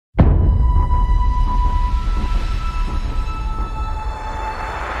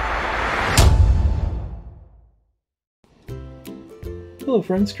Hello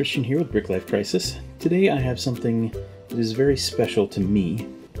friends, Christian here with Brick Life Crisis. Today I have something that is very special to me.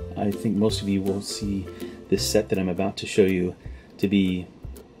 I think most of you will see this set that I'm about to show you to be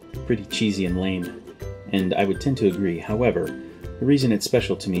pretty cheesy and lame, and I would tend to agree. However, the reason it's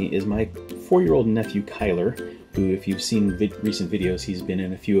special to me is my 4-year-old nephew Kiler, who, if you've seen recent videos, he's been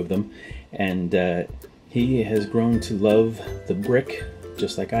in a few of them, and he has grown to love the brick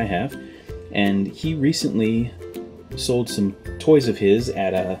just like I have, and he recently sold some toys of his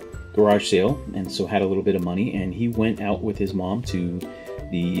at a garage sale, and so had a little bit of money, and he went out with his mom to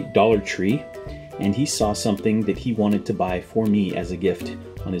the Dollar Tree, and he saw something that he wanted to buy for me as a gift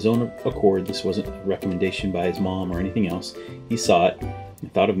on his own accord. This wasn't a recommendation by his mom or anything else. He saw it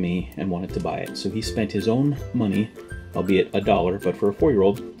and thought of me and wanted to buy it. So he spent his own money, albeit $1, but for a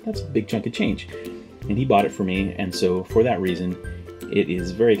 4-year-old, that's a big chunk of change. And he bought it for me, and so for that reason, it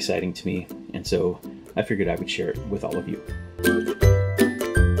is very exciting to me, and so I figured I would share it with all of you.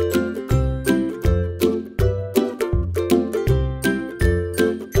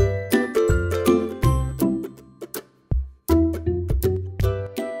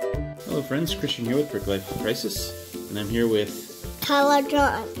 Hello friends, Christian here with Brick Life Crisis, and I'm here with Kiler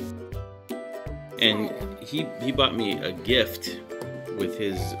John. And he bought me a gift with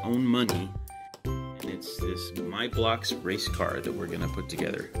his own money, and it's this My Blocks race car that we're gonna put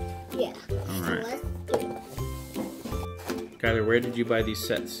together. Yeah. Alright. Kyler, where did you buy these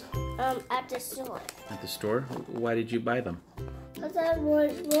sets? At the store. At the store? Why did you buy them? Because I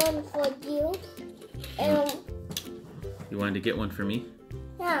was one for you, and You wanted to get one for me?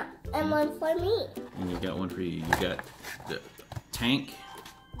 yeah, and one for me. And you got one for you. You got the tank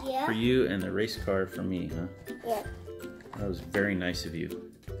Yeah. for you and the race car for me, huh? Yeah. That was very nice of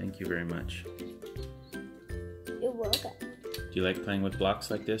you. Thank you very much. You're welcome. Do you like playing with blocks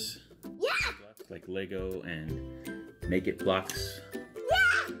like this? Yeah. Blocks like Lego and make it blocks?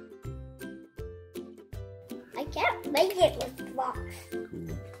 Yeah. I can't make it with blocks.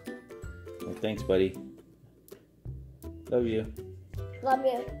 Cool. Well, thanks, buddy. Love you. Love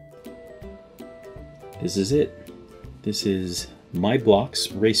you. This is it. This is My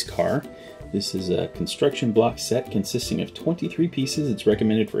Blocks race car. This is a construction block set consisting of 23 pieces. It's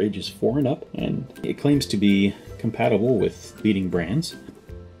recommended for ages 4 and up, and it claims to be compatible with leading brands.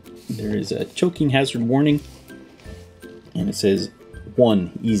 There is a choking hazard warning, and it says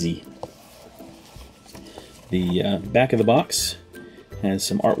 1 easy. The back of the box has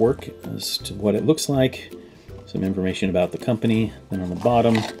some artwork as to what it looks like, some information about the company. Then on the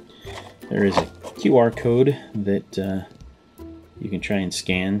bottom there is a QR code that you can try and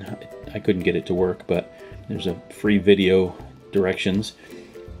scan. I couldn't get it to work, but there's a free video directions.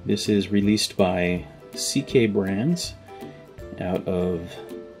 This is released by CK Brands out of,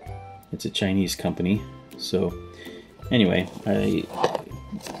 it's a Chinese company. So anyway, I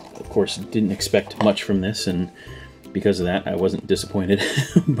of course didn't expect much from this, and because of that I wasn't disappointed.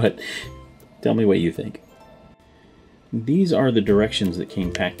 But tell me what you think. These are the directions that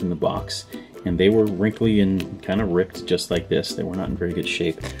came packed in the box, and they were wrinkly and kind of ripped just like this. They were not in very good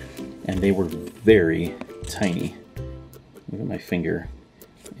shape, and they were very tiny. Look at my finger.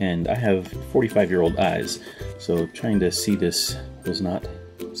 And I have 45-year-old eyes, so trying to see this was not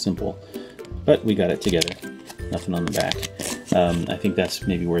simple. But we got it together. Nothing on the back. I think that's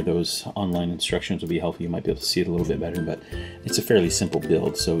maybe where those online instructions will be helpful. You might be able to see it a little bit better, but it's a fairly simple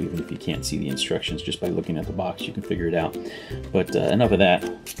build, so even if you can't see the instructions just by looking at the box, you can figure it out. But enough of that.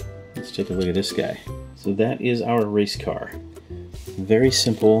 Let's take a look at this guy. So that is our race car. Very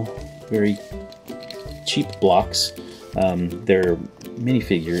simple, very cheap blocks. Their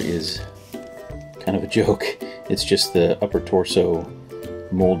minifigure is kind of a joke. It's just the upper torso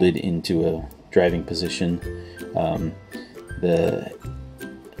molded into a driving position. The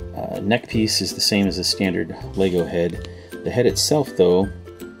neck piece is the same as a standard Lego head. The head itself, though,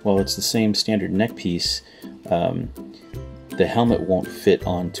 while it's the same standard neck piece, the helmet won't fit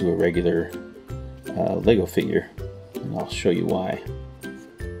onto a regular Lego figure, and I'll show you why.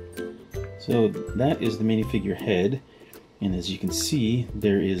 So that is the minifigure head, and as you can see,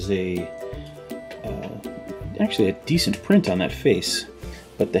 there is actually a decent print on that face,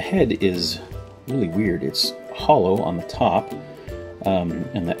 but the head is really weird. It's hollow on the top,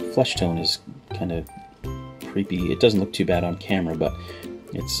 and that flesh tone is kind of creepy. It doesn't look too bad on camera, but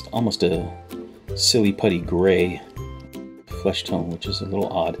it's almost a silly putty gray flesh tone, which is a little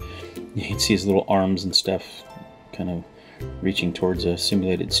odd. You can see his little arms and stuff kind of reaching towards a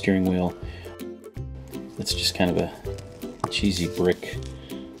simulated steering wheel. It's just kind of a cheesy brick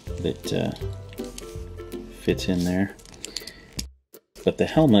that fits in there. But the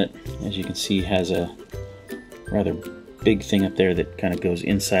helmet, as you can see, has a rather big thing up there that kind of goes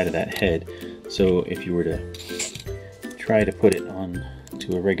inside of that head. So if you were to try to put it on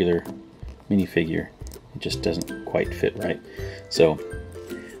to a regular minifigure, it just doesn't quite fit right. So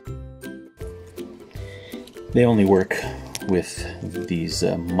they only work with these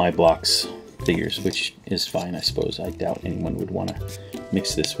My Blocks figures, which is fine, I suppose. I doubt anyone would want to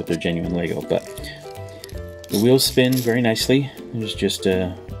mix this with their genuine Lego, but the wheels spin very nicely. There's just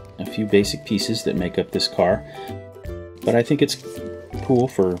a few basic pieces that make up this car, but I think it's cool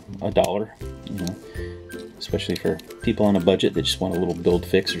for $1, you know, especially for people on a budget that just want a little build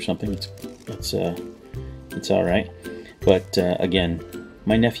fix or something. It's all right. But again,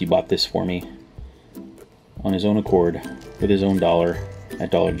 my nephew bought this for me on his own accord with his own dollar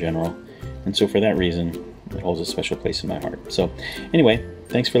at Dollar General, and so for that reason it holds a special place in my heart. So anyway,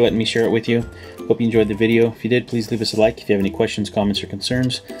 thanks for letting me share it with you. Hope you enjoyed the video. If you did, please leave us a like. If you have any questions, comments, or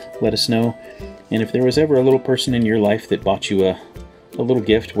concerns, let us know. And if there was ever a little person in your life that bought you a little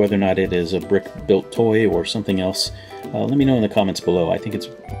gift, whether or not it is a brick-built toy or something else, let me know in the comments below. I think it's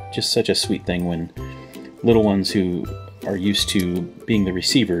just such a sweet thing when little ones who are used to being the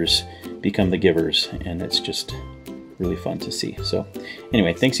receivers become the givers, and it's just really fun to see. So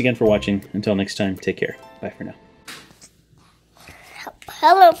anyway, thanks again for watching. Until next time, take care. Bye for now.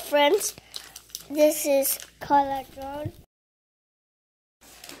 Hello, friends. This is Kiler John,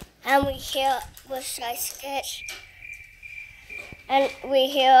 and we hear Wish I Sketch, and we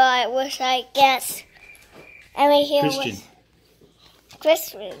hear I Wish I Guess, and we hear Christian.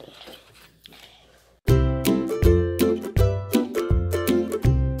 Christian.